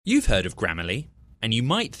You've heard of Grammarly, and you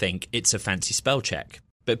might think it's a fancy spell check,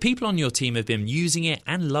 but people on your team have been using it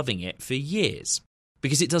and loving it for years,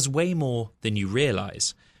 because it does way more than you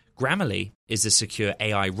realise. Grammarly is a secure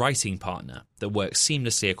AI writing partner that works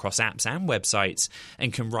seamlessly across apps and websites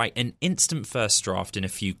and can write an instant first draft in a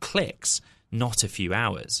few clicks, not a few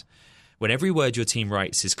hours. When every word your team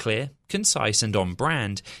writes is clear, concise and on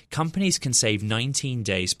brand, companies can save 19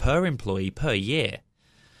 days per employee per year.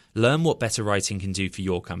 Learn what better writing can do for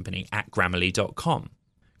your company at Grammarly.com.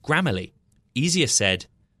 Grammarly. Easier said,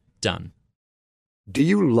 done. Do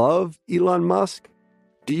you love Elon Musk?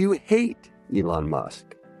 Do you hate Elon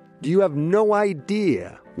Musk? Do you have no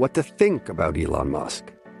idea what to think about Elon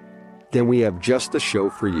Musk? Then we have just the show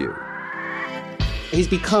for you. He's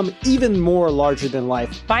become even more larger than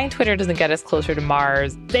life. Buying Twitter doesn't get us closer to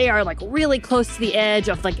Mars. They are really close to the edge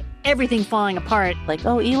of everything falling apart.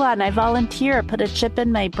 Oh, Elon, I volunteer. Put a chip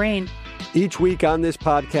in my brain. Each week on this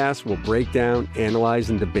podcast, we'll break down, analyze,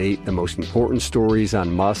 and debate the most important stories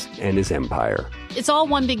on Musk and his empire. It's all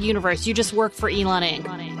one big universe. You just work for Elon Inc.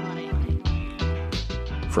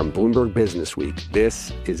 From Bloomberg Business Week,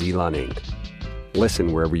 this is Elon Inc.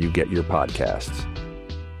 Listen wherever you get your podcasts.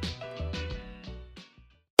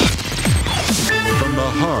 From the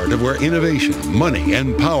heart of where innovation, money,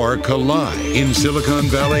 and power collide in Silicon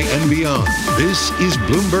Valley and beyond, this is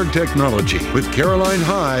Bloomberg Technology with Caroline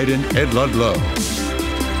Hyde and Ed Ludlow.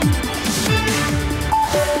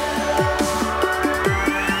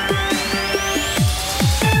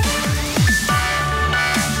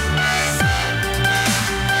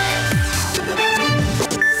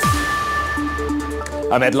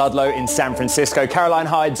 I'm Ed Ludlow in San Francisco. Caroline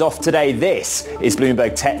Hyde's off today. This is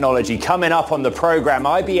Bloomberg Technology. Coming up on the program,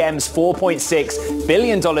 IBM's $4.6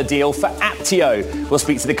 billion deal for Apptio. We'll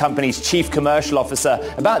speak to the company's chief commercial officer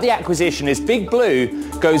about the acquisition as Big Blue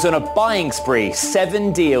goes on a buying spree,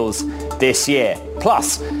 7 deals this year.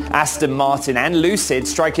 Plus, Aston Martin and Lucid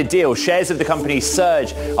strike a deal. Shares of the company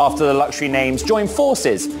surge after the luxury names join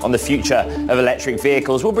forces on the future of electric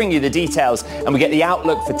vehicles. We'll bring you the details, and we get the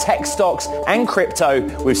outlook for tech stocks and crypto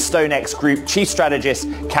with StoneX Group Chief Strategist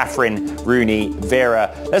Catherine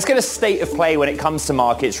Rooney-Vera. Let's get a state of play when it comes to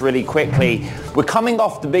markets really quickly. We're coming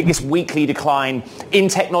off the biggest weekly decline in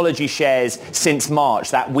technology shares since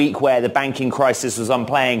March, that week where the banking crisis was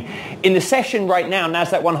unplaying. In the session right now,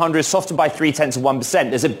 Nasdaq 100 is softened by 0.3%.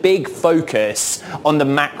 There's a big focus on the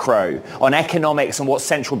macro, on economics, and what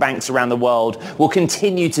central banks around the world will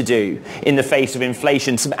continue to do in the face of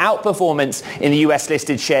inflation. Some outperformance in the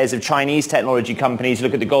US-listed shares of Chinese technology companies.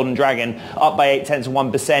 Look at the Golden Dragon, up by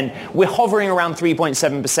 0.8%. We're hovering around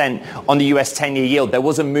 3.7% on the US 10-year yield. There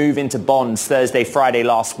was a move into bonds Thursday, Friday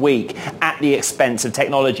last week at the expense of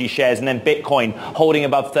technology shares, and then Bitcoin holding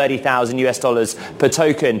above 30,000 US dollars per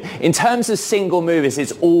token. In terms of single movers,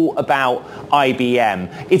 it's all about IBM.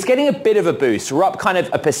 It's getting a bit of a boost. We're up kind of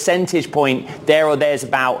a percentage point there or there's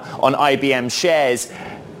about on IBM shares.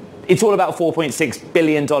 It's all about $4.6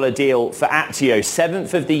 billion deal for Apptio,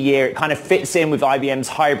 7th of the year. It kind of fits in with IBM's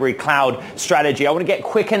hybrid cloud strategy. I want to get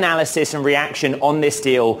quick analysis and reaction on this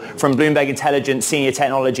deal from Bloomberg Intelligence Senior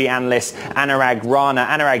Technology Analyst Anurag Rana.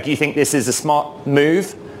 Anurag, do you think this is a smart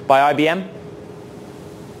move by IBM?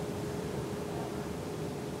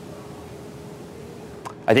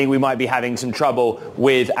 I think we might be having some trouble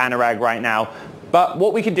with Anurag right now. But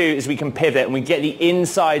what we can do is we can pivot and we get the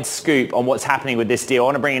inside scoop on what's happening with this deal. I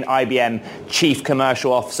want to bring in IBM Chief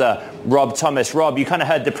Commercial Officer Rob Thomas. Rob, you kind of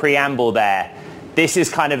heard the preamble there. This is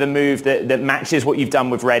kind of a move that matches what you've done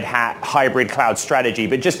with Red Hat hybrid cloud strategy.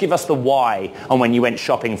 But just give us the why on when you went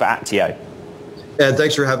shopping for Apptio. Ed,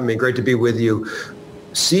 thanks for having me. Great to be with you.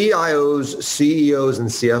 CIOs, CEOs, and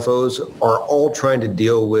CFOs are all trying to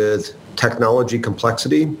deal with technology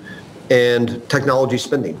complexity and technology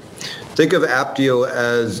spending. Think of Apptio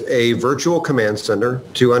as a virtual command center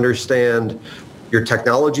to understand your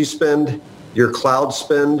technology spend, your cloud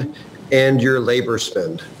spend, and your labor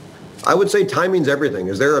spend. I would say timing's everything.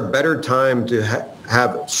 Is there a better time to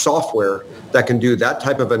have software that can do that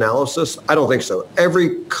type of analysis? I don't think so.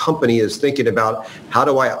 Every company is thinking about how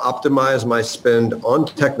do I optimize my spend on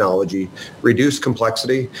technology, reduce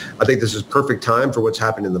complexity. I think this is perfect time for what's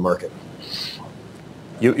happening in the market.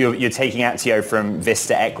 You're taking Apptio from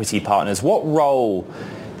Vista Equity Partners. What role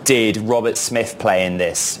did Robert Smith play in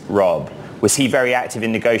this, Rob? Was he very active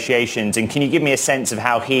in negotiations? And can you give me a sense of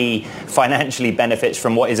how he financially benefits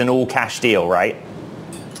from what is an all-cash deal, right?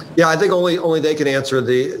 Yeah, I think only they can answer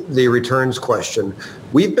the returns question.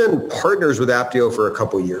 We've been partners with Apptio for a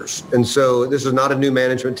couple of years. And so this is not a new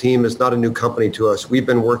management team. It's not a new company to us. We've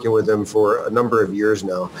been working with them for a number of years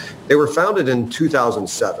now. They were founded in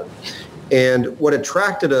 2007. And what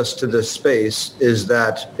attracted us to this space is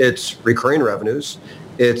that it's recurring revenues,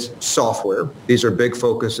 it's software. These are big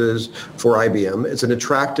focuses for IBM. It's an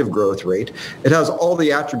attractive growth rate. It has all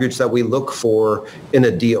the attributes that we look for in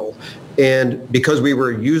a deal. And because we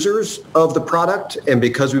were users of the product and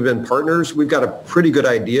because we've been partners, we've got a pretty good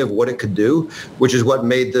idea of what it could do, which is what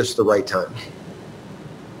made this the right time.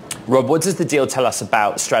 Rob, what does the deal tell us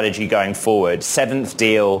about strategy going forward? Seventh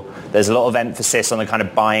deal, there's a lot of emphasis on the kind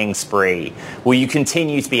of buying spree. Will you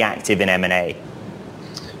continue to be active in M&A?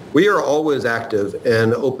 We are always active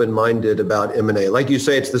and open-minded about M&A. Like you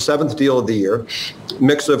say, it's the seventh deal of the year,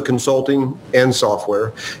 mix of consulting and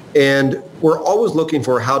software. And we're always looking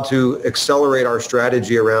for how to accelerate our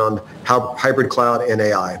strategy around how hybrid cloud and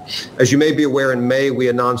AI. As you may be aware, in May, we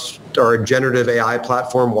announced our generative AI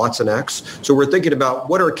platform, watsonx. So we're thinking about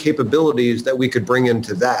what are capabilities that we could bring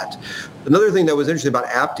into that. Another thing that was interesting about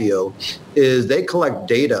Apptio is they collect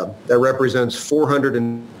data that represents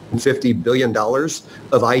 $450 billion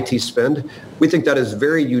of IT spend. We think that is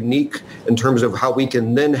very unique in terms of how we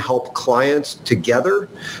can then help clients together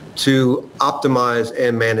to optimize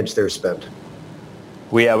and manage their spend.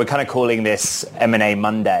 We're kind of calling this M&A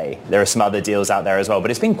Monday. There are some other deals out there as well,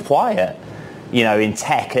 but it's been quiet, in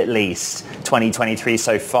tech at least, 2023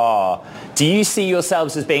 so far. Do you see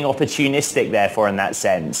yourselves as being opportunistic, therefore, in that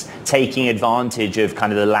sense, taking advantage of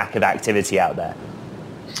kind of the lack of activity out there?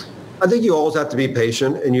 I think you always have to be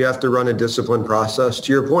patient and you have to run a disciplined process.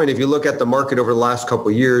 To your point, if you look at the market over the last couple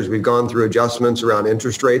of years, we've gone through adjustments around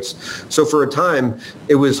interest rates. So for a time,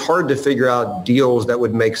 it was hard to figure out deals that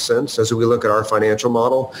would make sense as we look at our financial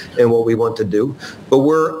model and what we want to do. But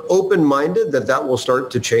we're open-minded that will start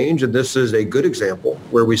to change. And this is a good example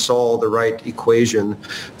where we saw the right equation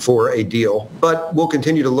for a deal. But we'll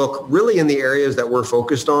continue to look really in the areas that we're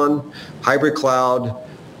focused on: hybrid cloud,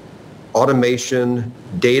 automation,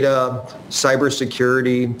 data,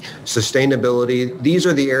 cybersecurity, sustainability. These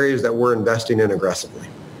are the areas that we're investing in aggressively.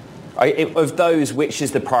 Of those, which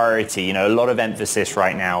is the priority? A lot of emphasis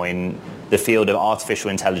right now in the field of artificial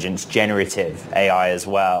intelligence, generative AI as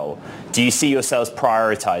well. Do you see yourselves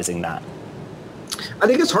prioritizing that? I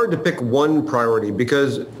think it's hard to pick one priority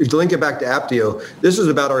because if you link it back to Apptio, this is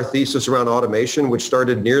about our thesis around automation, which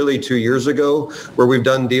started nearly 2 years ago, where we've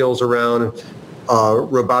done deals around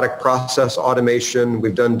robotic process automation.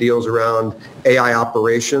 We've done deals around AI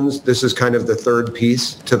operations. This is kind of the third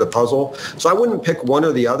piece to the puzzle. So I wouldn't pick one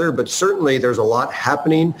or the other, but certainly there's a lot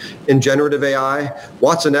happening in generative AI.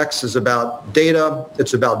 watsonx is about data.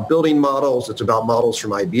 It's about building models. It's about models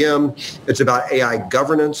from IBM. It's about AI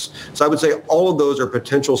governance. So I would say all of those are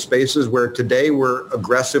potential spaces where today we're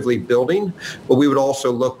aggressively building, but we would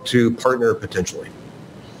also look to partner potentially.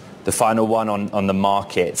 The final one on the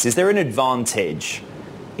markets. Is there an advantage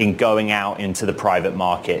in going out into the private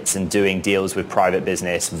markets and doing deals with private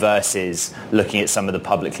business versus looking at some of the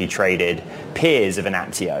publicly traded peers of an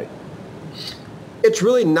Apptio? It's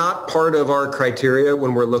really not part of our criteria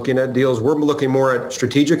when we're looking at deals. We're looking more at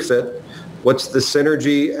strategic fit. What's the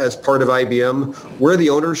synergy as part of IBM? Where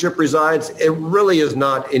the ownership resides, it really is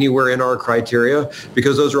not anywhere in our criteria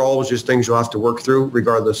because those are always just things you'll have to work through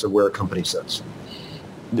regardless of where a company sits.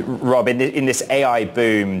 Rob, in this AI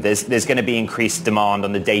boom, there's going to be increased demand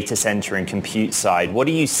on the data center and compute side. What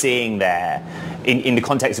are you seeing there in the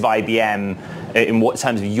context of IBM, in what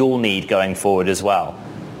terms of your need going forward as well?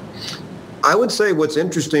 I would say what's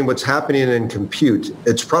interesting, what's happening in compute,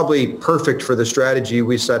 it's probably perfect for the strategy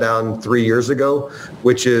we set down 3 years ago,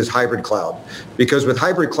 which is hybrid cloud. Because with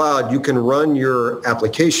hybrid cloud, you can run your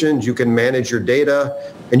applications, you can manage your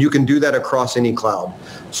data, and you can do that across any cloud.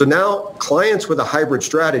 So now clients with a hybrid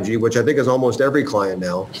strategy, which I think is almost every client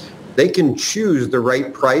now, they can choose the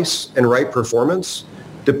right price and right performance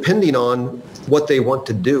depending on what they want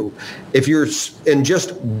to do. If you're in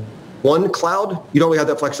just one cloud, you don't really have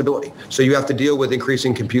that flexibility. So you have to deal with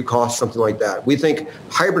increasing compute costs, something like that. We think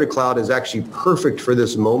hybrid cloud is actually perfect for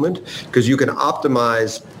this moment because you can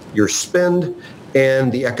optimize your spend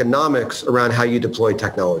and the economics around how you deploy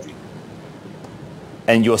technology.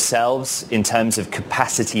 And yourselves, in terms of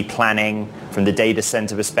capacity planning from the data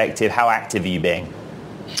center perspective, how active are you being?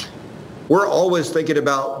 We're always thinking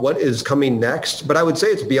about what is coming next, but I would say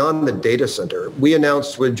it's beyond the data center. We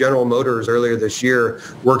announced with General Motors earlier this year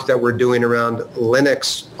work that we're doing around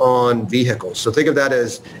Linux on vehicles. So think of that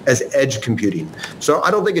as edge computing. So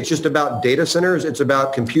I don't think it's just about data centers. It's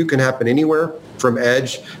about compute can happen anywhere from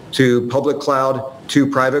edge to public cloud to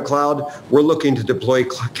private cloud. We're looking to deploy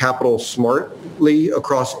capital smartly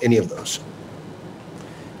across any of those.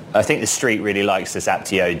 I think the street really likes this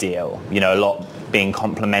Apptio deal. A lot being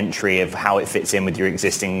complementary of how it fits in with your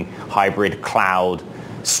existing hybrid cloud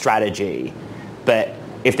strategy. But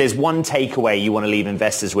if there's one takeaway you want to leave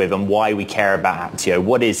investors with on why we care about Apptio,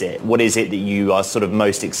 what is it? What is it that you are sort of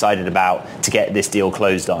most excited about to get this deal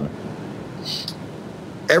closed on?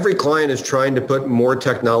 Every client is trying to put more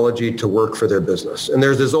technology to work for their business. And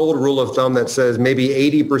there's this old rule of thumb that says maybe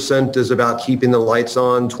 80% is about keeping the lights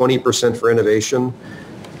on, 20% for innovation.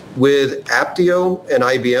 With Apptio and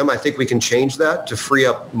IBM, I think we can change that to free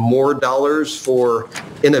up more dollars for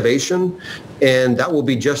innovation. And that will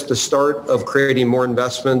be just the start of creating more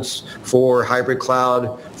investments for hybrid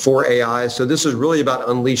cloud, for AI. So this is really about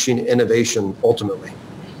unleashing innovation ultimately.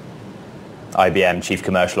 IBM Chief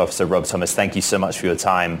Commercial Officer Rob Thomas, thank you so much for your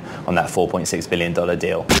time on that $4.6 billion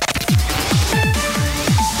deal.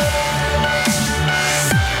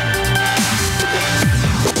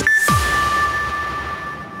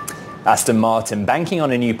 Aston Martin banking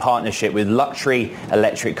on a new partnership with luxury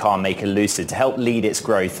electric car maker Lucid to help lead its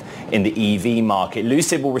growth in the EV market.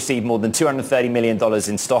 Lucid will receive more than $230 million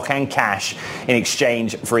in stock and cash in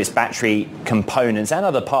exchange for its battery components and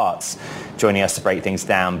other parts. Joining us to break things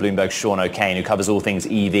down, Bloomberg's Sean O'Kane, who covers all things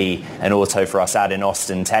EV and auto for us out in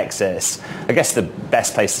Austin, Texas. I guess the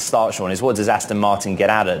best place to start, Sean, is what does Aston Martin get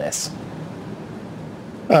out of this?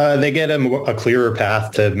 They get a clearer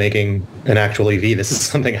path to making an actual EV. This is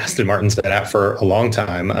something Aston Martin's been at for a long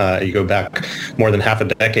time. You go back more than half a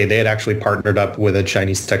decade. They had actually partnered up with a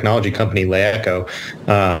Chinese technology company, Leeco,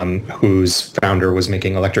 whose founder was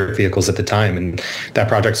making electric vehicles at the time. And that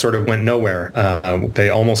project sort of went nowhere. They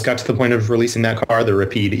almost got to the point of releasing that car, the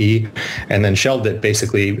Rapide E, and then shelved it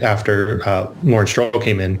basically after Lawrence Stroll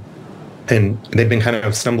came in. And they've been kind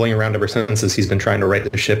of stumbling around ever since as he's been trying to right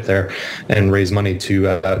the ship there and raise money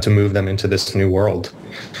to move them into this new world.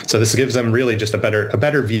 So this gives them really just a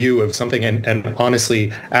better view of something and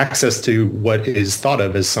honestly access to what is thought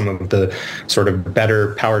of as some of the sort of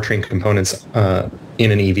better powertrain components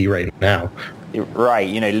in an EV right now. Right.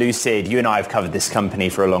 You know, Lucid, you and I have covered this company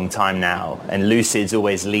for a long time now, and Lucid's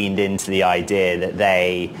always leaned into the idea that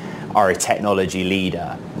they are a technology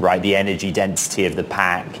leader, right? The energy density of the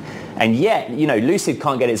pack. And yet, you know, Lucid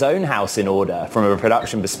can't get its own house in order from a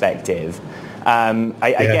production perspective. I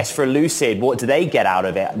guess for Lucid, what do they get out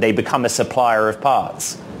of it? They become a supplier of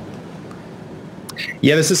parts.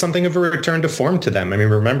 Yeah, this is something of a return to form to them. I mean,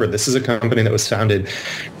 remember, this is a company that was founded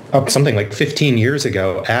something like 15 years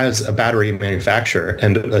ago as a battery manufacturer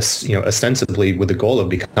and, ostensibly with the goal of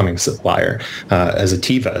becoming a supplier as a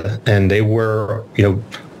Tiva. And they were,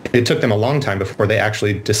 it took them a long time before they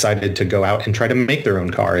actually decided to go out and try to make their own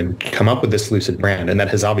car and come up with this Lucid brand. And that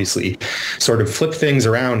has obviously sort of flipped things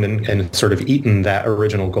around and sort of eaten that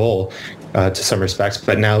original goal to some respects.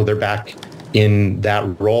 But now they're back in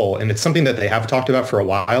that role. And it's something that they have talked about for a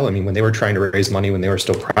while. I mean, when they were trying to raise money, when they were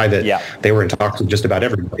still private, they were in talks with just about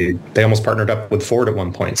everybody. They almost partnered up with Ford at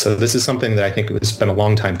one point. So this is something that I think has been a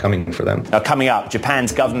long time coming for them. Now, coming up,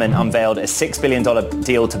 Japan's government unveiled a $6 billion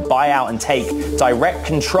deal to buy out and take direct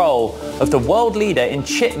control of the world leader in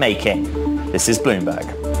chip making. This is Bloomberg.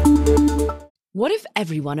 What if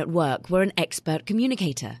everyone at work were an expert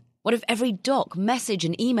communicator? What if every doc, message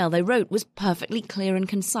and email they wrote was perfectly clear and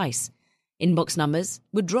concise? Inbox numbers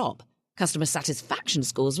would drop, customer satisfaction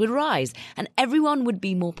scores would rise, and everyone would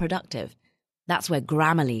be more productive. That's where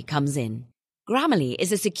Grammarly comes in. Grammarly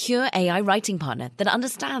is a secure AI writing partner that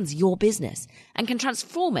understands your business and can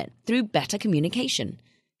transform it through better communication.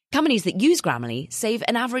 Companies that use Grammarly save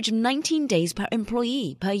an average of 19 days per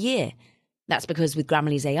employee per year. That's because with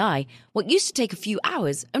Grammarly's AI, what used to take a few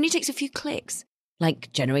hours only takes a few clicks,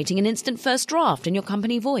 like generating an instant first draft in your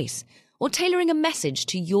company voice, or tailoring a message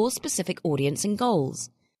to your specific audience and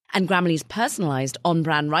goals. And Grammarly's personalized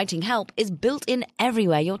on-brand writing help is built in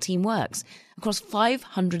everywhere your team works, across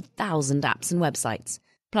 500,000 apps and websites.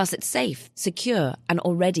 Plus, it's safe, secure, and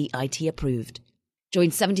already IT approved.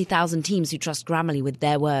 Join 70,000 teams who trust Grammarly with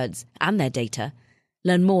their words and their data.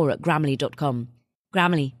 Learn more at Grammarly.com.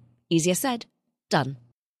 Grammarly. Easier said, done.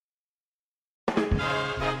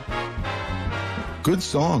 Good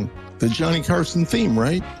song. The Johnny Carson theme,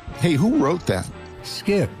 right? Hey, who wrote that?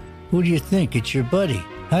 Skip. Who do you think? It's your buddy.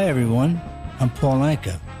 Hi, everyone. I'm Paul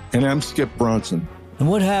Anka. And I'm Skip Bronson. And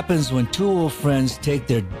what happens when two old friends take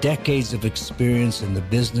their decades of experience in the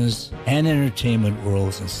business and entertainment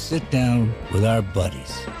worlds and sit down with our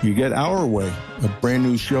buddies? You get Our Way, a brand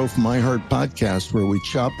new show from iHeart Podcast where we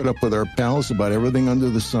chop it up with our pals about everything under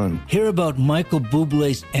the sun. Hear about Michael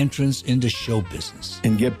Bublé's entrance into show business.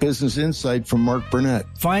 And get business insight from Mark Burnett.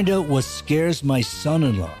 Find out what scares my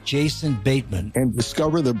son-in-law, Jason Bateman. And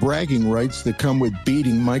discover the bragging rights that come with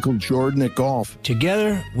beating Michael Jordan at golf.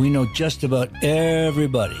 Together, we know just about everybody,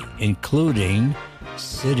 including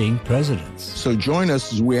sitting presidents. So join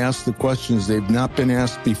us as we ask the questions they've not been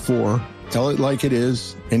asked before, tell it like it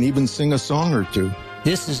is, and even sing a song or two.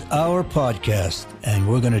 This is our podcast, and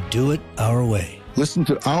we're going to do it our way. Listen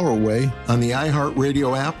to Our Way on the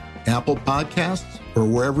iHeartRadio app, Apple Podcasts, or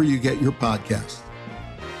wherever you get your podcasts.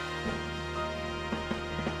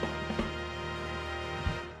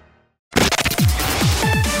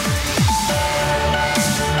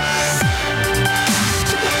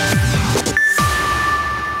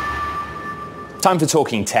 Time for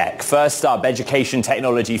Talking Tech. First up, education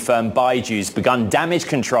technology firm Baiju's begun damage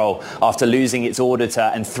control after losing its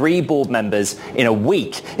auditor and 3 board members in a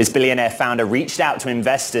week. Its billionaire founder reached out to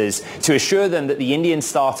investors to assure them that the Indian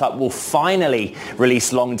startup will finally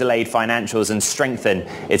release long-delayed financials and strengthen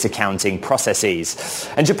its accounting processes.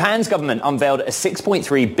 And Japan's government unveiled a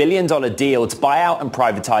 $6.3 billion deal to buy out and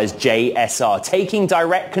privatize JSR, taking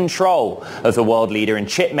direct control of the world leader in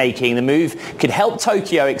chip making. The move could help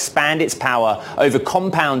Tokyo expand its power over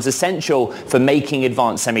compounds essential for making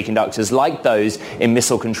advanced semiconductors like those in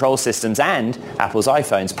missile control systems and Apple's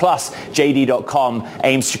iPhones. Plus, JD.com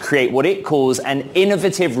aims to create what it calls an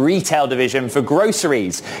innovative retail division for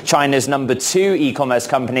groceries. China's number 2 e-commerce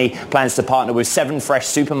company plans to partner with 7 Fresh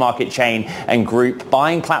supermarket chain and group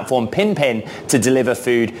buying platform Pinpin to deliver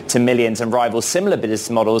food to millions and rival similar business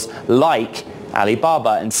models like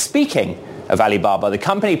Alibaba. And speaking of Alibaba, the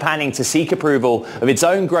company planning to seek approval of its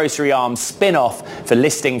own grocery arm spin-off for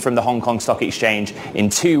listing from the Hong Kong Stock Exchange in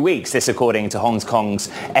 2 weeks. This according to Hong Kong's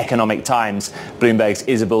Economic Times. Bloomberg's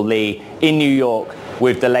Isabel Lee in New York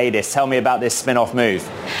with the latest. Tell me about this spin-off move.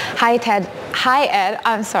 Hi, Ted. Hi, Ed.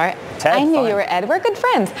 I'm sorry. Ted, I knew fine. you were Ed. We're good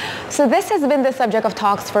friends. So this has been the subject of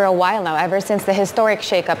talks for a while now, ever since the historic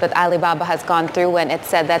shakeup that Alibaba has gone through when it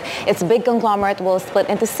said that its big conglomerate will split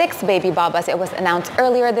into 6 baby Babas. It was announced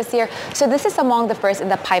earlier this year. So this is among the first in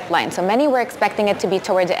the pipeline. So many were expecting it to be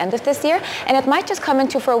toward the end of this year, and it might just come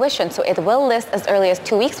into fruition. So it will list as early as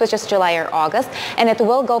 2 weeks, which is July or August, and it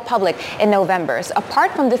will go public in November. So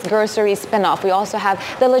apart from this grocery spin-off, we also have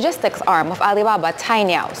the logistics arm of Alibaba,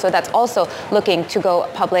 Tainiao. So that's also looking to go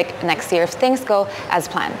public next year if things go as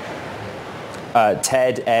planned.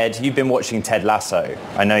 Ted, Ed, you've been watching Ted Lasso.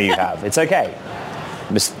 I know you have. It's okay.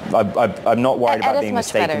 I'm not worried about being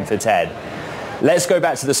mistaken for Ted. Let's go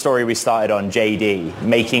back to the story we started on, JD,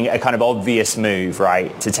 making a kind of obvious move,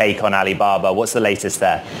 right, to take on Alibaba. What's the latest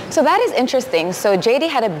there? So that is interesting. So JD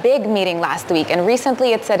had a big meeting last week, and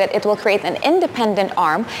recently it said that it will create an independent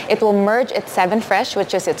arm. It will merge its 7 Fresh,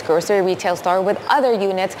 which is its grocery retail store, with other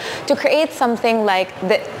units to create something like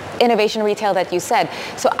the innovation retail that you said.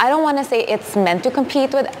 So I don't want to say it's meant to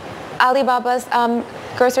compete with Alibaba's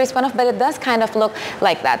grocery spin-off, but it does kind of look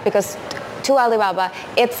like that because to Alibaba,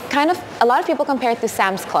 it's kind of, a lot of people compare it to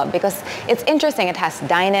Sam's Club because it's interesting. It has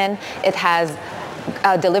dine-in, it has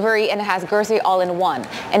delivery, and it has grocery all in one.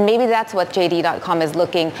 And maybe that's what JD.com is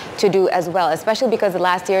looking to do as well, especially because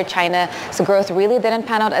last year China's growth really didn't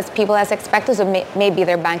pan out as people as expected. So maybe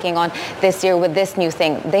they're banking on this year with this new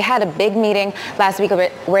thing. They had a big meeting last week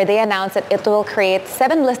where they announced that it will create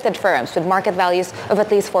 7 listed firms with market values of at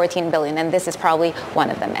least $14 billion. And this is probably one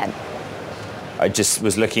of them, Ed. I just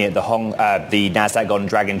was looking at the NASDAQ Golden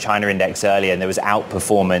Dragon China Index earlier, and there was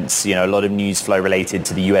outperformance, a lot of news flow related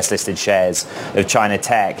to the US listed shares of China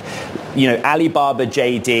tech. Alibaba,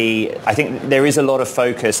 JD, I think there is a lot of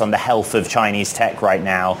focus on the health of Chinese tech right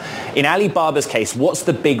now. In Alibaba's case, what's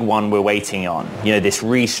the big one we're waiting on? This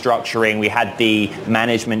restructuring, we had the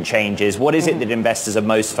management changes. What is it that investors are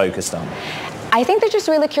most focused on? I think they're just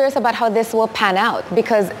really curious about how this will pan out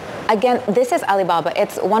because, again, this is Alibaba.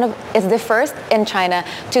 It's the first in China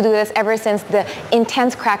to do this ever since the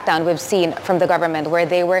intense crackdown we've seen from the government where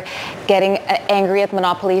they were getting angry at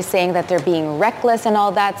monopolies saying that they're being reckless and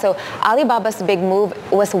all that. So Alibaba's big move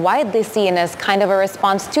was widely seen as kind of a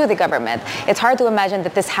response to the government. It's hard to imagine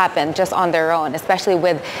that this happened just on their own, especially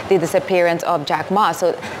with the disappearance of Jack Ma.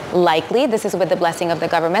 So likely this is with the blessing of the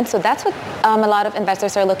government. So that's what a lot of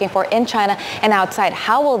investors are looking for in China and outside.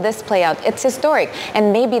 How will this play out? It's historic,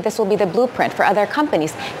 and maybe this will be the blueprint for other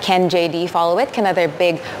companies. Can JD follow it? Can other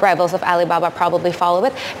big rivals of Alibaba probably follow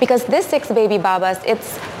it? Because this 6 baby Babas,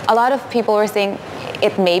 a lot of people were saying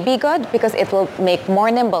it may be good because it will make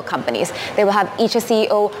more nimble companies. They will have each a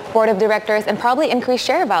CEO, board of directors, and probably increase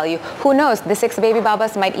share value. Who knows? The 6 baby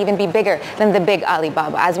Babas might even be bigger than the big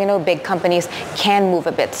Alibaba. As we know, big companies can move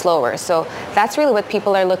a bit slower. So that's really what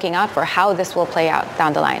people are looking out for, how this will play out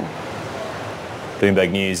down the line.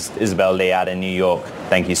 Bloomberg News, Isabel Lee out in New York.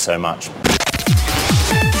 Thank you so much.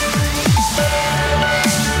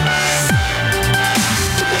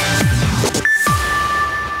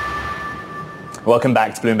 Welcome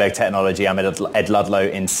back to Bloomberg Technology. I'm Ed Ludlow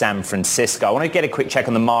in San Francisco. I want to get a quick check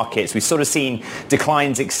on the markets. We've sort of seen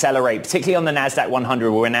declines accelerate, particularly on the NASDAQ 100,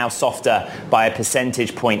 where we're now softer by a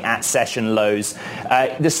percentage point at session lows.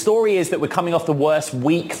 The story is that we're coming off the worst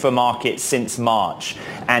week for markets since March.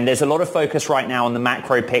 And there's a lot of focus right now on the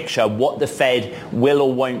macro picture, what the Fed will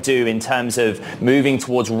or won't do in terms of moving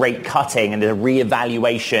towards rate cutting and a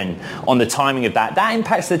reevaluation on the timing of that. That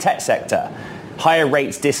impacts the tech sector. Higher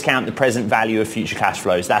rates discount the present value of future cash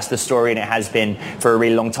flows. That's the story, and it has been for a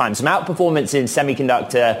really long time. Some outperformance in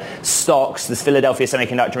semiconductor stocks. The Philadelphia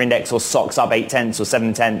Semiconductor Index, or SOX, up 0.8 or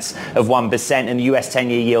 0.7%, and the US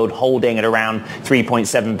 10-year yield holding at around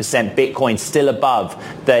 3.7%. Bitcoin still above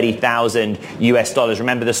 $30,000.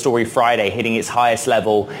 Remember the story Friday, hitting its highest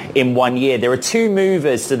level in 1 year. There are two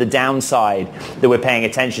movers to the downside that we're paying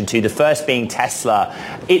attention to. The first being Tesla.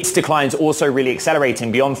 Its declines also really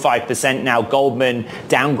accelerating beyond 5% now. Goldman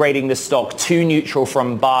downgrading the stock to neutral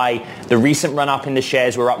from buy. The recent run-up in the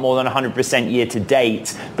shares were up more than 100% year to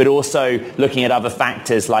date, but also looking at other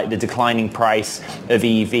factors like the declining price of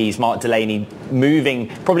EVs. Mark Delaney moving,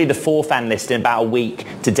 probably the fourth analyst in about a week,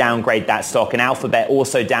 to downgrade that stock. And Alphabet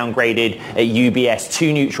also downgraded at UBS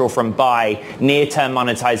to neutral from buy. Near-term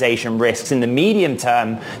monetization risks. In the medium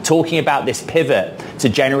term, talking about this pivot to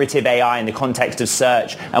generative AI in the context of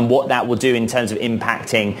search and what that will do in terms of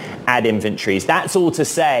impacting ad inventories. That's all to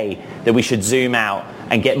say that we should zoom out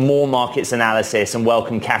and get more markets analysis and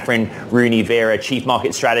welcome Catherine Rooney-Vera, Chief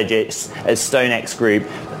Market Strategist at StoneX Group.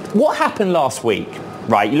 What happened last week?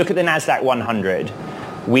 Right, you look at the NASDAQ 100.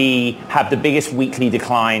 We have the biggest weekly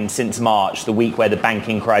decline since March, the week where the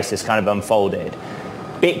banking crisis kind of unfolded.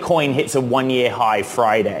 Bitcoin hits a one-year high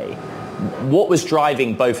Friday. What was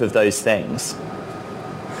driving both of those things?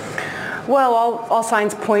 Well, all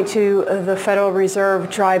signs point to the Federal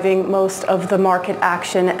Reserve driving most of the market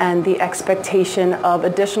action and the expectation of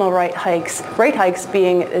additional rate hikes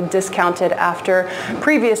being discounted after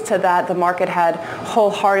previous to that the market had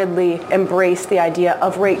wholeheartedly embraced the idea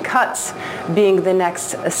of rate cuts being the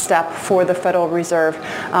next step for the Federal Reserve.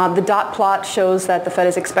 The dot plot shows that the Fed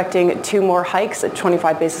is expecting 2 more hikes at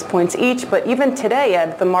 25 basis points each, but even today,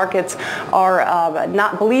 Ed, the markets are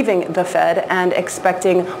not believing the Fed and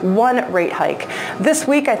expecting 1 rate hike. This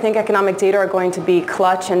week, I think economic data are going to be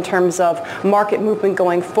clutch in terms of market movement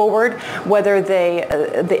going forward, whether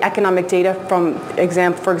the economic data from,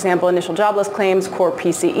 for example, initial jobless claims, core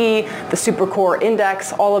PCE, the supercore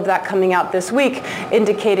index, all of that coming out this week,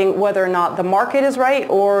 indicating whether or not the market is right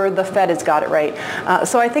or the Fed has got it right.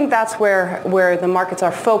 So I think that's where the markets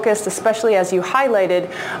are focused, especially as you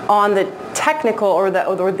highlighted on the technical or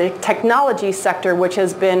the technology sector, which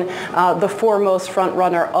has been the foremost front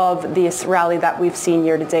runner of this rally that we've seen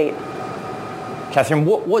year to date. Catherine,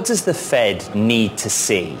 what does the Fed need to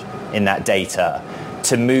see in that data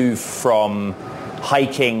to move from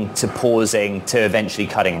hiking to pausing to eventually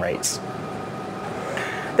cutting rates?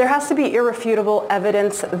 There has to be irrefutable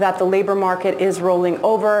evidence that the labor market is rolling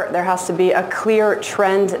over. There has to be a clear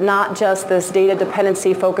trend, not just this data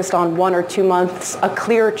dependency focused on 1 or 2 months, a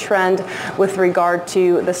clear trend with regard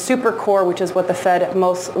to the super core, which is what the Fed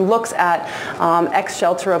most looks at,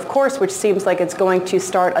 ex-shelter, of course, which seems like it's going to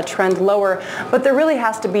start a trend lower. But there really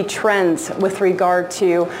has to be trends with regard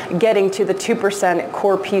to getting to the 2%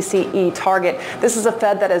 core PCE target. This is a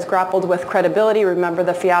Fed that has grappled with credibility. Remember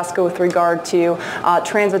the fiasco with regard to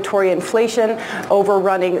transitory inflation,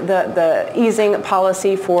 overrunning the easing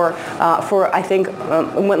policy for I think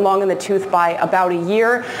went long in the tooth by about a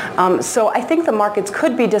year. So I think the markets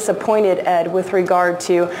could be disappointed, Ed, with regard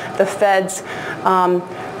to the Fed's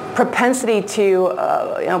propensity to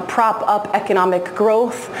prop up economic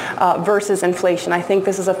growth versus inflation. I think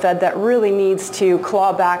this is a Fed that really needs to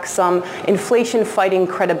claw back some inflation-fighting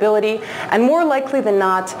credibility, and more likely than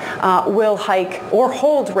not will hike or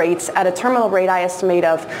hold rates at a terminal rate I estimate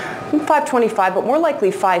of 525, but more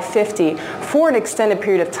likely 550 for an extended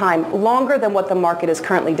period of time, longer than what the market is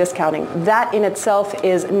currently discounting. That in itself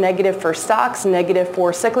is negative for stocks, negative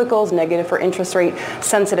for cyclicals, negative for interest rate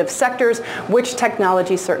sensitive sectors, which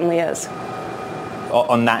technology certainly is.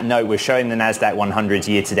 On that note, we're showing the NASDAQ 100's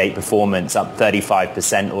year-to-date performance up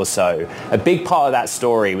 35% or so. A big part of that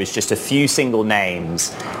story was just a few single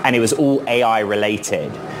names, and it was all AI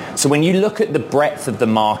related. So when you look at the breadth of the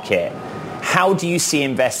market, how do you see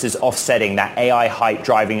investors offsetting that AI hype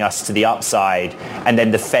driving us to the upside and then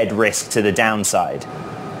the Fed risk to the downside?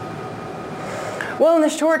 Well, in the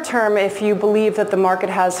short term, if you believe that the market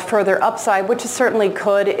has further upside, which it certainly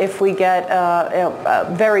could if we get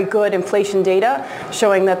very good inflation data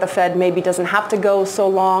showing that the Fed maybe doesn't have to go so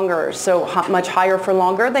long or so much higher for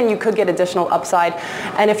longer, then you could get additional upside.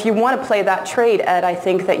 And if you want to play that trade, Ed, I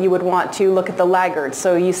think that you would want to look at the laggards.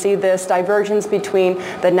 So you see this divergence between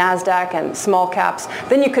the NASDAQ and small caps.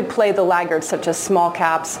 Then you could play the laggards such as small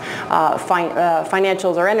caps,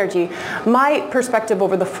 financials, or energy. My perspective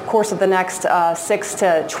over the course of the next 6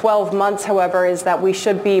 to 12 months, however, is that we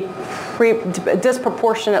should be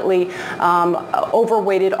disproportionately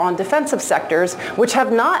overweighted on defensive sectors, which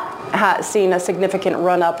have not seen a significant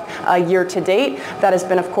run-up year to date. That has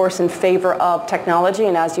been, of course, in favor of technology,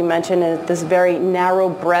 and as you mentioned, this very narrow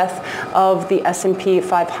breadth of the S&P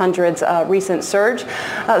 500's recent surge.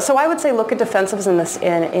 So I would say look at defensives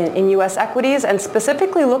in U.S. equities, and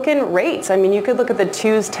specifically look in rates. I mean, you could look at the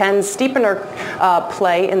 2s, 10s steepener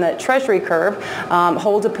play in the Treasury curve,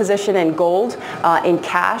 hold a position in gold, in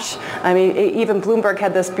cash. I mean, even Bloomberg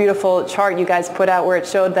had this beautiful chart you guys put out where it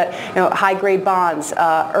showed that high-grade bonds,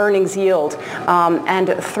 earnings yield, and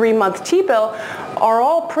 3-month T-bill are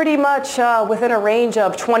all pretty much within a range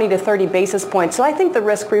of 20 to 30 basis points. So I think the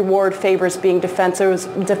risk-reward favors being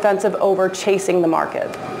defensive over chasing the market.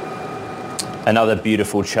 Another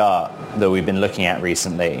beautiful chart that we've been looking at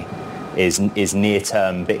recently is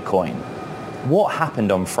near-term Bitcoin. What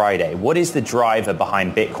happened on Friday? What is the driver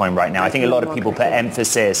behind Bitcoin right now? I think a lot of people put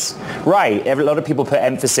emphasis, a lot of people put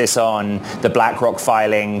emphasis on the BlackRock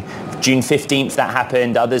filing. June 15th that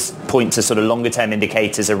happened. Others point to sort of longer term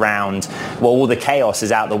indicators around, well, all the chaos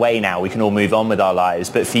is out the way now. We can all move on with our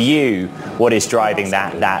lives. But for you, what is driving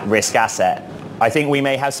that risk asset? I think we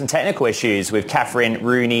may have some technical issues with Catherine,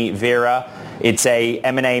 Rooney, Vera. It's a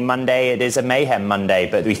M&A Monday. It is a Mayhem Monday,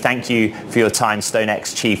 but we thank you for your time,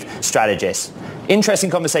 StoneX Chief Strategist.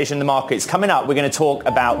 Interesting conversation in the markets. Coming up, we're going to talk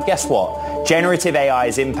about, guess what? Generative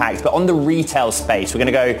AI's impact, but on the retail space. We're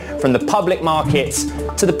going to go from the public markets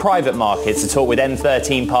to the private markets to talk with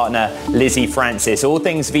M13 partner Lizzie Francis. All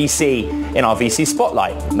things VC in our VC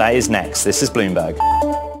Spotlight. That is next. This is Bloomberg.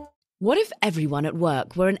 What if everyone at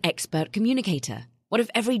work were an expert communicator? What if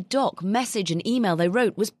every doc, message and email they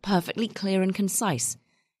wrote was perfectly clear and concise?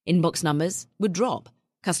 Inbox numbers would drop,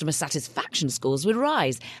 customer satisfaction scores would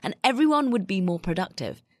rise, and everyone would be more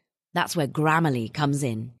productive. That's where Grammarly comes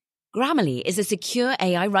in. Grammarly is a secure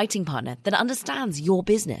AI writing partner that understands your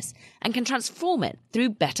business and can transform it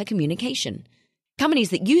through better communication.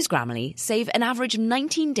 Companies that use Grammarly save an average of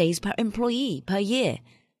 19 days per employee per year.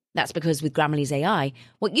 That's because with Grammarly's AI,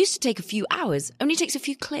 what used to take a few hours only takes a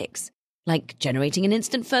few clicks. Like generating an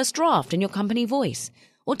instant first draft in your company voice,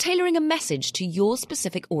 or tailoring a message to your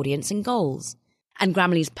specific audience and goals. And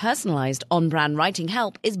Grammarly's personalized on-brand writing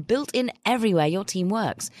help is built in everywhere your team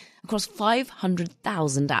works, across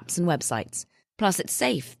 500,000 apps and websites. Plus, it's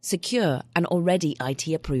safe, secure, and already IT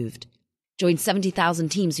approved. Join 70,000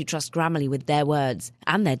 teams who trust Grammarly with their words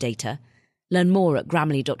and their data. Learn more at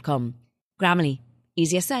Grammarly.com. Grammarly.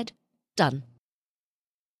 Easier said, done.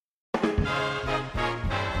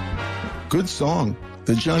 Good song.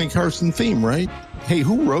 The Johnny Carson theme, right? Hey,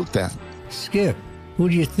 who wrote that? Skip, who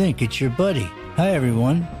do you think? It's your buddy. Hi,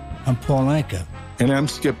 everyone. I'm Paul Anka. And I'm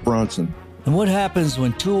Skip Bronson. And what happens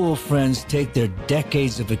when two old friends take their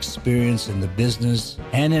decades of experience in the business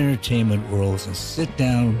and entertainment worlds and sit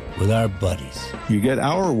down with our buddies? You get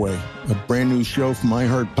Our Way, a brand new show from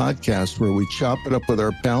iHeart Podcast where we chop it up with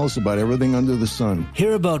our pals about everything under the sun.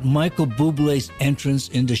 Hear about Michael Bublé's entrance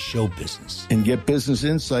into show business. And get business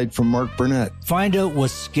insight from Mark Burnett. Find out what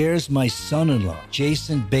scares my son-in-law,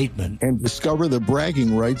 Jason Bateman. And discover the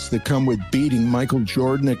bragging rights that come with beating Michael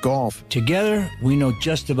Jordan at golf. Together, we know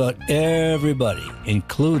just about everybody,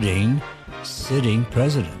 including sitting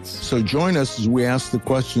presidents. So join us as we ask the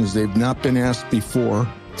questions they've not been asked before,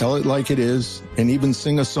 tell it like it is, and even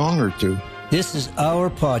sing a song or two. This is our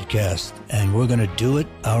podcast, and we're going to do it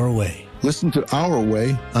our way. Listen to Our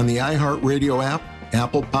Way on the iHeartRadio app,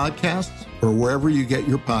 Apple Podcasts, or wherever you get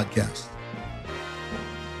your podcasts.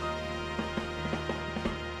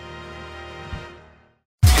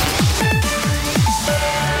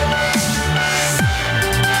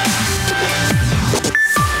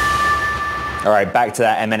 All right, back to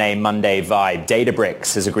that M&A Monday vibe.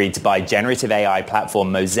 Databricks has agreed to buy generative AI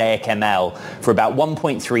platform Mosaic ML for about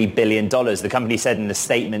 $1.3 billion. The company said in a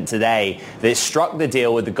statement today that it struck the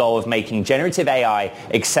deal with the goal of making generative AI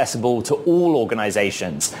accessible to all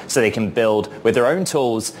organizations so they can build with their own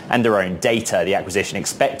tools and their own data. The acquisition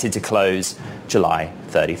expected to close July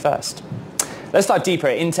 31st. Let's dive deeper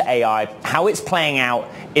into AI, how it's playing out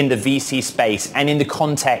in the VC space and in the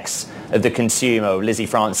context of the consumer. Lizzie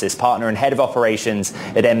Francis, partner and head of operations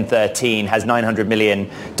at M13, has $900 million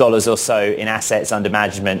or so in assets under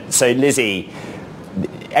management. So Lizzie,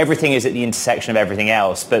 everything is at the intersection of everything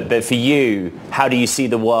else, but for you, how do you see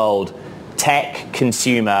the world, tech,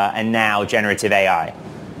 consumer, and now generative AI?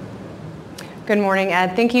 Good morning,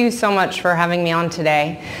 Ed. Thank you so much for having me on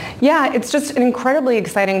today. Yeah, it's just an incredibly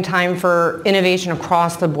exciting time for innovation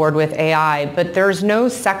across the board with AI, but there's no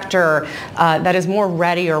sector that is more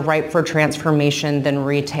ready or ripe for transformation than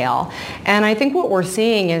retail. And I think what we're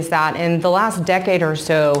seeing is that in the last decade or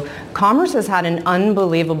so, commerce has had an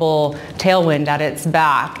unbelievable tailwind at its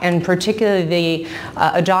back, and particularly the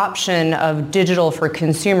adoption of digital for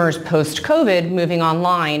consumers post-COVID moving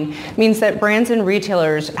online means that brands and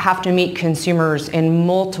retailers have to meet consumers in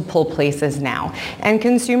multiple places now. And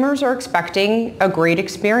consumers are expecting a great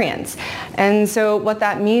experience. And so what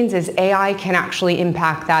that means is AI can actually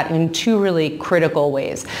impact that in two really critical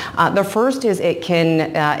ways. The first is it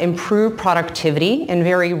can improve productivity in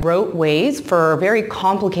very rote ways for very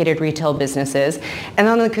complicated retail businesses. And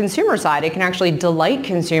on the consumer side, it can actually delight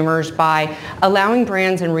consumers by allowing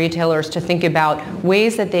brands and retailers to think about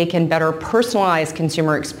ways that they can better personalize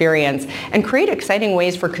consumer experience and create exciting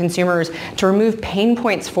ways for consumers to remove pain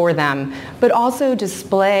points for them, but also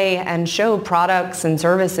display and show products and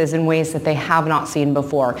services in ways that they have not seen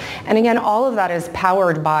before. And again, all of that is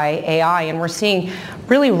powered by AI, and we're seeing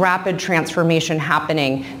really rapid transformation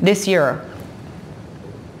happening this year.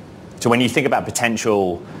 So when you think about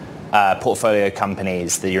potential portfolio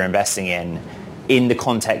companies that you're investing in the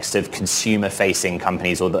context of consumer-facing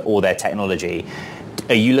companies or their technology,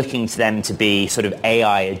 are you looking to them to be sort of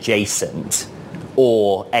AI adjacent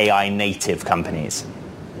or AI native companies?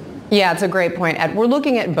 Yeah, it's a great point, Ed. We're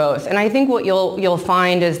looking at both. And I think what you'll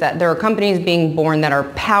find is that there are companies being born that are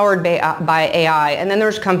powered by AI, and then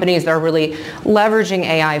there's companies that are really leveraging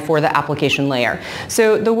AI for the application layer.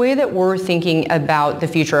 So the way that we're thinking about the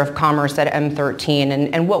future of commerce at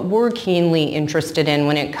M13 and what we're keenly interested in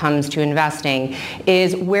when it comes to investing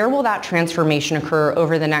is where will that transformation occur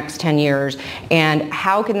over the next 10 years, and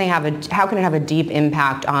how can it have a deep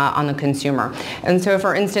impact on the consumer? And so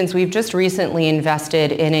for instance, we've just recently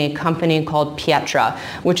invested in a company called Pietra,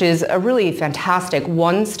 which is a really fantastic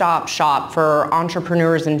one-stop shop for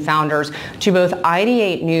entrepreneurs and founders to both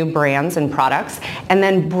ideate new brands and products and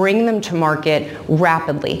then bring them to market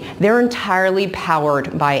rapidly. They're entirely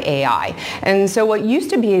powered by AI. And so what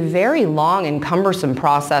used to be a very long and cumbersome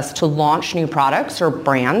process to launch new products or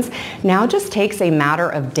brands now just takes a matter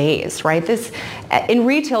of days, right? In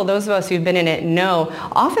retail, those of us who've been in it know,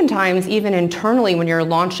 oftentimes even internally when you're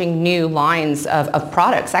launching new lines of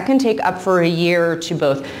products, that can take up for a year to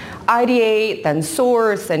both ideate, then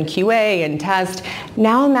source, and QA, and test.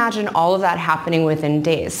 Now imagine all of that happening within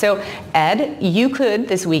days. So Ed, you could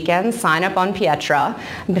this weekend sign up on Pietra.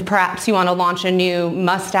 Perhaps you want to launch a new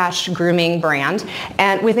mustache grooming brand.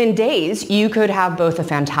 And within days, you could have both a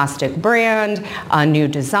fantastic brand, a new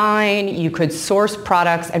design, you could source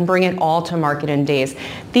products and bring it all to market in days.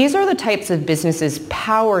 These are the types of businesses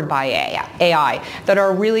powered by AI that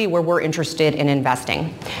are really where we're interested in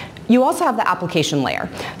investing. You also have the application layer.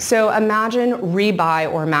 So imagine Rebuy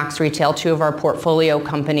or Max Retail, two of our portfolio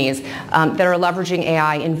companies that are leveraging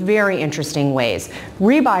AI in very interesting ways.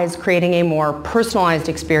 Rebuy is creating a more personalized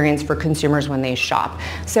experience for consumers when they shop.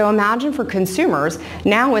 So imagine for consumers,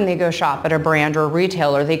 now when they go shop at a brand or a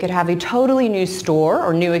retailer, they could have a totally new store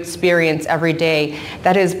or new experience every day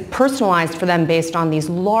that is personalized for them based on these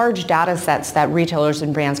large data sets that retailers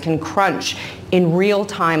and brands can crunch in real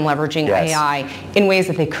time, leveraging AI in ways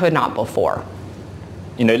that they could not before.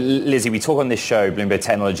 You know, Lizzie, we talk on this show, Bloomberg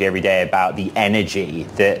Technology, every day about the energy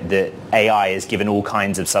that AI has given all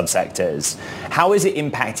kinds of subsectors. How has it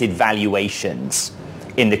impacted valuations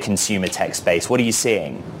in the consumer tech space? What are you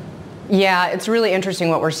seeing? Yeah, it's really interesting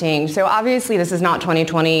what we're seeing. So obviously this is not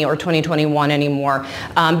 2020 or 2021 anymore,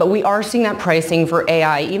 but we are seeing that pricing for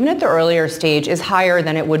AI, even at the earlier stage, is higher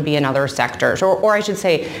than it would be in other sectors, or I should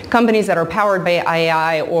say companies that are powered by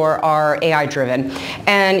AI or are AI driven.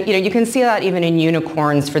 And you can see that even in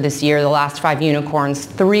unicorns for this year, the last 5 unicorns,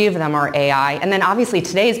 3 of them are AI. And then obviously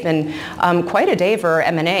today's been quite a day for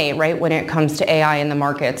M&A, right, when it comes to AI in the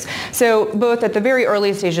markets. So both at the very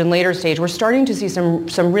early stage and later stage, we're starting to see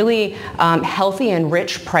some really healthy and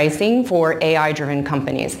rich pricing for AI-driven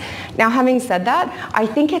companies. Now, having said that, I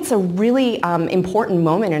think it's a really important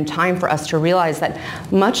moment in time for us to realize that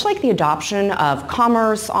much like the adoption of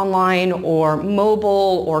commerce online or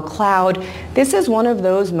mobile or cloud, this is one of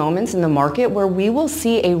those moments in the market where we will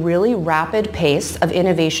see a really rapid pace of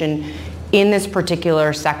innovation in this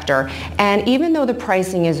particular sector. And even though the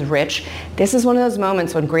pricing is rich, this is one of those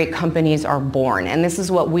moments when great companies are born. And this is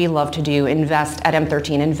what we love to do, invest at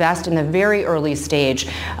M13, invest in the very early stage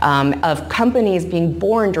of companies being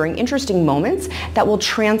born during interesting moments that will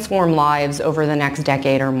transform lives over the next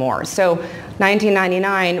decade or more. So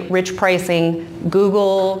 1999, rich pricing,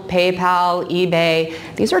 Google, PayPal, eBay,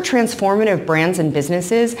 these are transformative brands and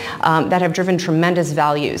businesses that have driven tremendous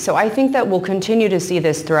value. So I think that we'll continue to see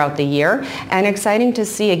this throughout the year, and exciting to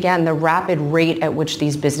see, again, the rapid rate at which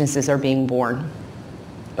these businesses are being born.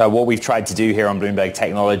 What we've tried to do here on Bloomberg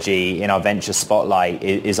Technology in our Venture Spotlight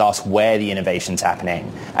is ask where the innovation's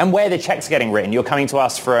happening and where the checks are getting written. You're coming to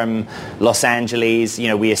us from Los Angeles. You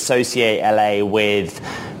know, we associate LA with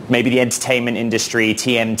maybe the entertainment industry,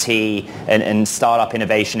 TMT, and startup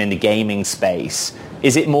innovation in the gaming space.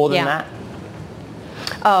 Is it more than that?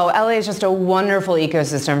 Oh, LA is just a wonderful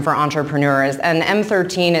ecosystem for entrepreneurs, and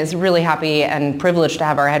M13 is really happy and privileged to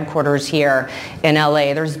have our headquarters here in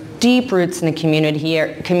LA. There's deep roots in the community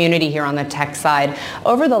here on the tech side.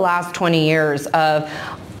 Over the last 20 years of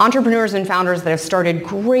entrepreneurs and founders that have started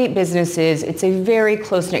great businesses. It's a very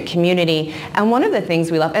close-knit community. And one of the things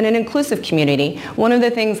we love, and an inclusive community, one of the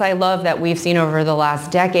things I love that we've seen over the last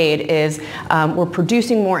decade is we're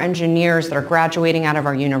producing more engineers that are graduating out of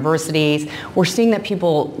our universities. We're seeing that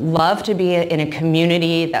people love to be in a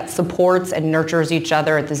community that supports and nurtures each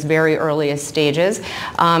other at this very earliest stages.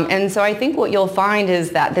 And so I think what you'll find is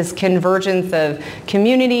that this convergence of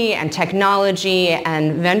community and technology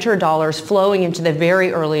and venture dollars flowing into the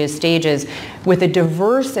very earliest stages with a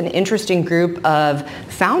diverse and interesting group of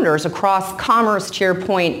founders across commerce, to your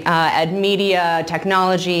point, ed media,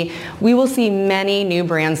 technology. We will see many new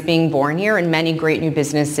brands being born here and many great new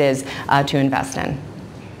businesses to invest in.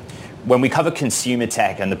 When we cover consumer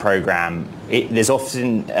tech and the program, there's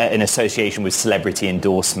often an association with celebrity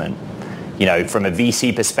endorsement, you know, from a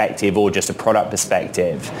VC perspective or just a product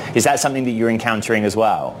perspective. Is that something that you're encountering as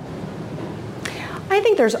well? I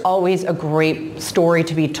think there's always a great story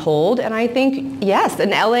to be told, and I think, yes,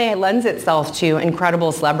 and LA lends itself to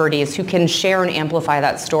incredible celebrities who can share and amplify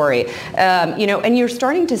that story. And you're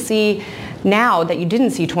starting to see now that you didn't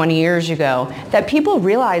see 20 years ago, that people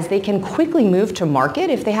realize they can quickly move to market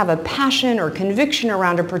if they have a passion or conviction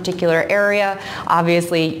around a particular area.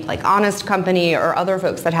 Obviously, like Honest Company or other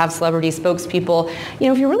folks that have celebrity spokespeople,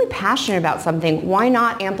 if you're really passionate about something, why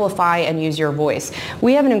not amplify and use your voice?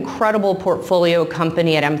 We have an incredible portfolio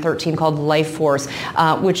company at M13 called Lifeforce,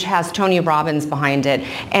 which has Tony Robbins behind it.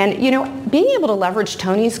 And, being able to leverage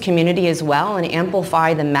Tony's community as well and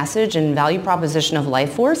amplify the message and value proposition of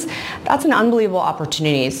Lifeforce, that's an unbelievable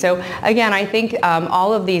opportunity. So again, I think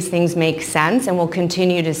all of these things make sense, and we'll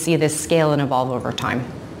continue to see this scale and evolve over time.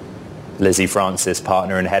 Lizzie Francis,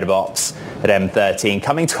 partner and head of ops at M13,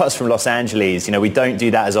 coming to us from Los Angeles. We don't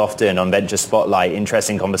do that as often on Venture Spotlight.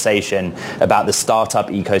 Interesting conversation about the startup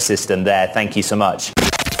ecosystem there. Thank you so much.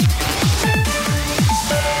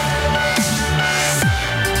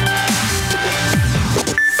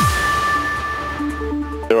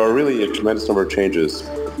 There are really a tremendous number of changes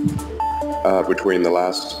between the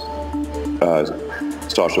last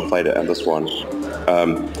Starship flight and this one.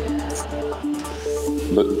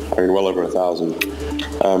 Well over 1,000.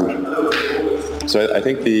 So I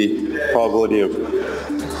think the probability of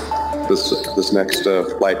this next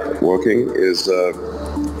flight working is,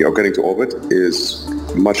 getting to orbit is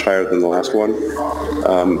much higher than the last one.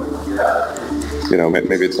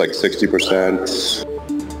 Maybe it's like 60%.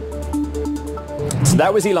 So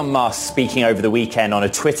that was Elon Musk speaking over the weekend on a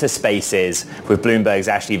Twitter Spaces with Bloomberg's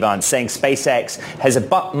Ashley Vance, saying SpaceX has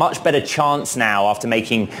a much better chance now after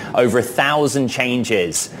making over 1,000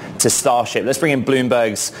 changes to Starship. Let's bring in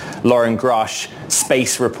Bloomberg's Lauren Grush,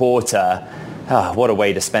 space reporter. Oh, what a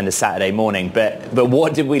way to spend a Saturday morning. But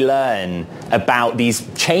what did we learn about these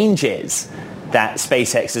changes that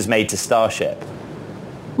SpaceX has made to Starship?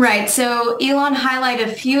 Right. So Elon highlighted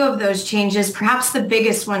a few of those changes. Perhaps the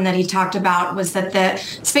biggest one that he talked about was that the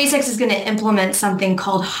SpaceX is going to implement something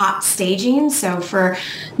called hot staging. So for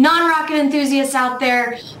non-rocket enthusiasts out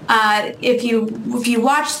there, if you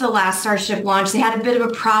watch the last Starship launch, they had a bit of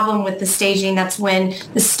a problem with the staging. That's when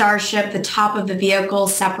the Starship, the top of the vehicle,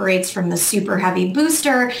 separates from the super heavy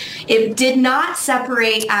booster. It did not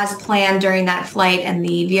separate as planned during that flight, and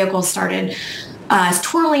the vehicle started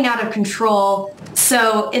twirling out of control.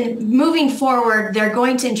 So in moving forward, they're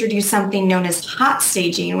going to introduce something known as hot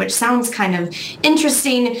staging, which sounds kind of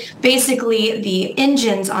interesting. Basically, the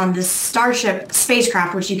engines on the Starship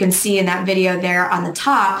spacecraft, which you can see in that video there on the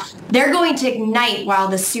top, they're going to ignite while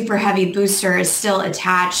the super heavy booster is still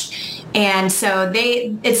attached. And so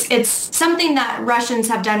it's something that Russians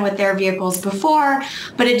have done with their vehicles before,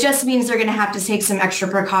 but it just means they're going to have to take some extra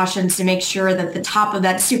precautions to make sure that the top of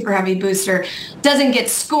that super heavy booster doesn't get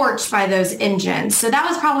scorched by those engines. So that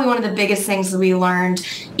was probably one of the biggest things that we learned.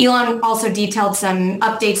 Elon also detailed some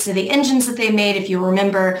updates to the engines that they made. If you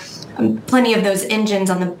remember, plenty of those engines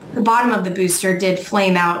on the bottom of the booster did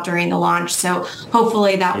flame out during the launch. So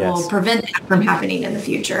hopefully that will prevent that from happening in the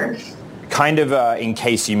future. Kind of in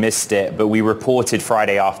case you missed it, but we reported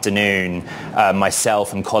Friday afternoon,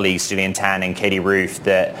 myself and colleagues Julian Tan and Katie Roof,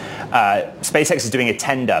 that SpaceX is doing a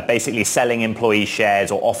tender, basically selling employee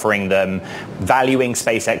shares or offering them, valuing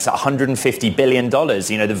SpaceX at $150 billion.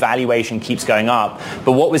 You know, the valuation keeps going up.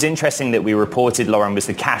 But what was interesting that we reported, Lauren, was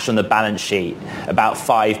the cash on the balance sheet, about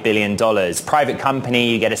 $5 billion. Private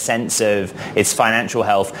company, you get a sense of its financial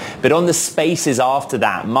health. But on the spaces after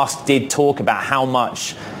that, Musk did talk about how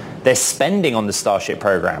much they're spending on the Starship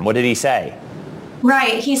program. What did he say?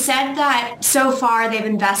 Right. He said that so far they've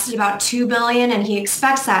invested about $2 billion, and he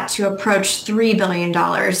expects that to approach $3 billion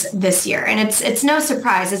this year. And it's no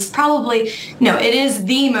surprise. It's probably, it is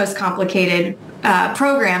the most complicated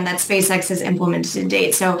program that SpaceX has implemented to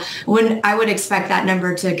date. So I would expect that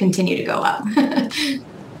number to continue to go up.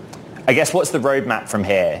 I guess what's the roadmap from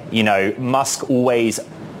here? Musk always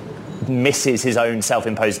misses his own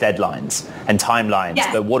self-imposed deadlines and timelines.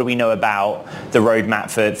 Yeah. But what do we know about the roadmap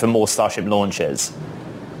for more Starship launches?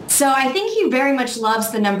 So I think he very much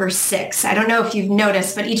loves the number 6. I don't know if you've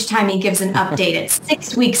noticed, but each time he gives an update, it's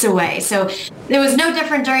 6 weeks away. So it was no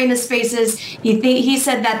different during the spaces. He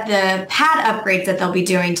said that the pad upgrades that they'll be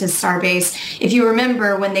doing to Starbase, if you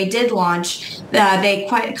remember when they did launch, they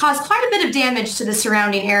caused quite a bit of damage to the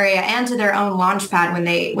surrounding area and to their own launch pad when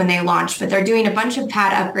they launched. But they're doing a bunch of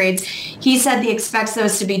pad upgrades. He said he expects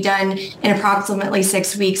those to be done in approximately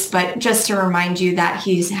 6 weeks. But just to remind you that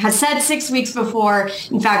he has said 6 weeks before.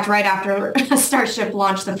 In fact, right after Starship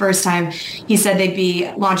launched the first time, he said they'd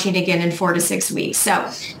be launching again in 4 to 6 weeks. So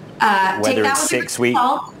whether it's 6 weeks,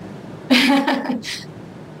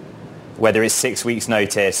 whether it's 6 weeks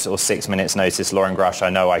notice or 6 minutes notice, Lauren Grush, I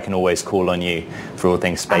know I can always call on you for all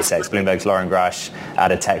things SpaceX. Bloomberg's Lauren Grush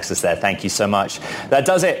out of Texas there. Thank you so much. That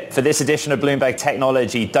does it for this edition of Bloomberg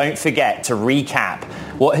Technology. Don't forget to recap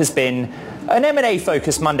what has been an M&A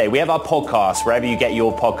focused Monday. We have our podcast wherever you get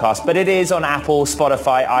your podcast, but it is on Apple,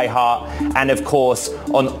 Spotify, iHeart, and of course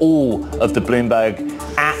on all of the Bloomberg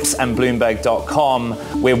apps and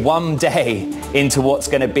Bloomberg.com. We're one day into what's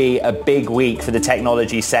going to be a big week for the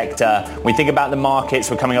technology sector. When we think about the markets,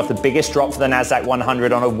 we're coming off the biggest drop for the NASDAQ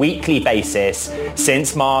 100 on a weekly basis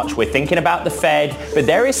since March. We're thinking about the Fed, but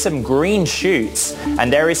there is some green shoots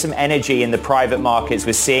and there is some energy in the private markets.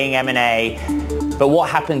 We're seeing M&A. But what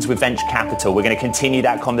happens with venture capital? We're going to continue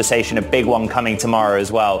that conversation, a big one coming tomorrow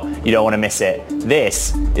as well. You don't want to miss it.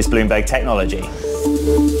 This is Bloomberg Technology.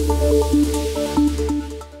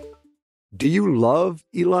 Do you love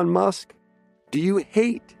Elon Musk? Do you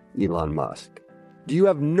hate Elon Musk? Do you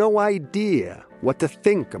have no idea what to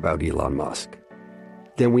think about Elon Musk?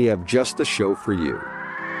 Then we have just the show for you.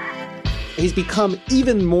 He's become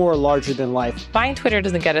even more larger than life. Buying Twitter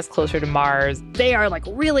doesn't get us closer to Mars. They are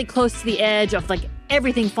really close to the edge of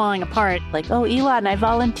everything falling apart. Oh, Elon, I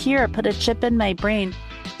volunteer. Put a chip in my brain.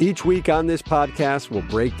 Each week on this podcast, we'll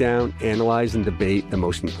break down, analyze, and debate the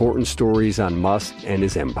most important stories on Musk and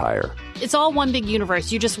his empire. It's all one big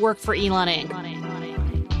universe. You just work for Elon Inc.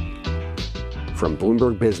 From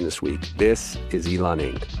Bloomberg Business Week, this is Elon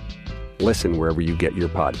Inc. Listen wherever you get your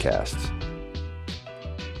podcasts.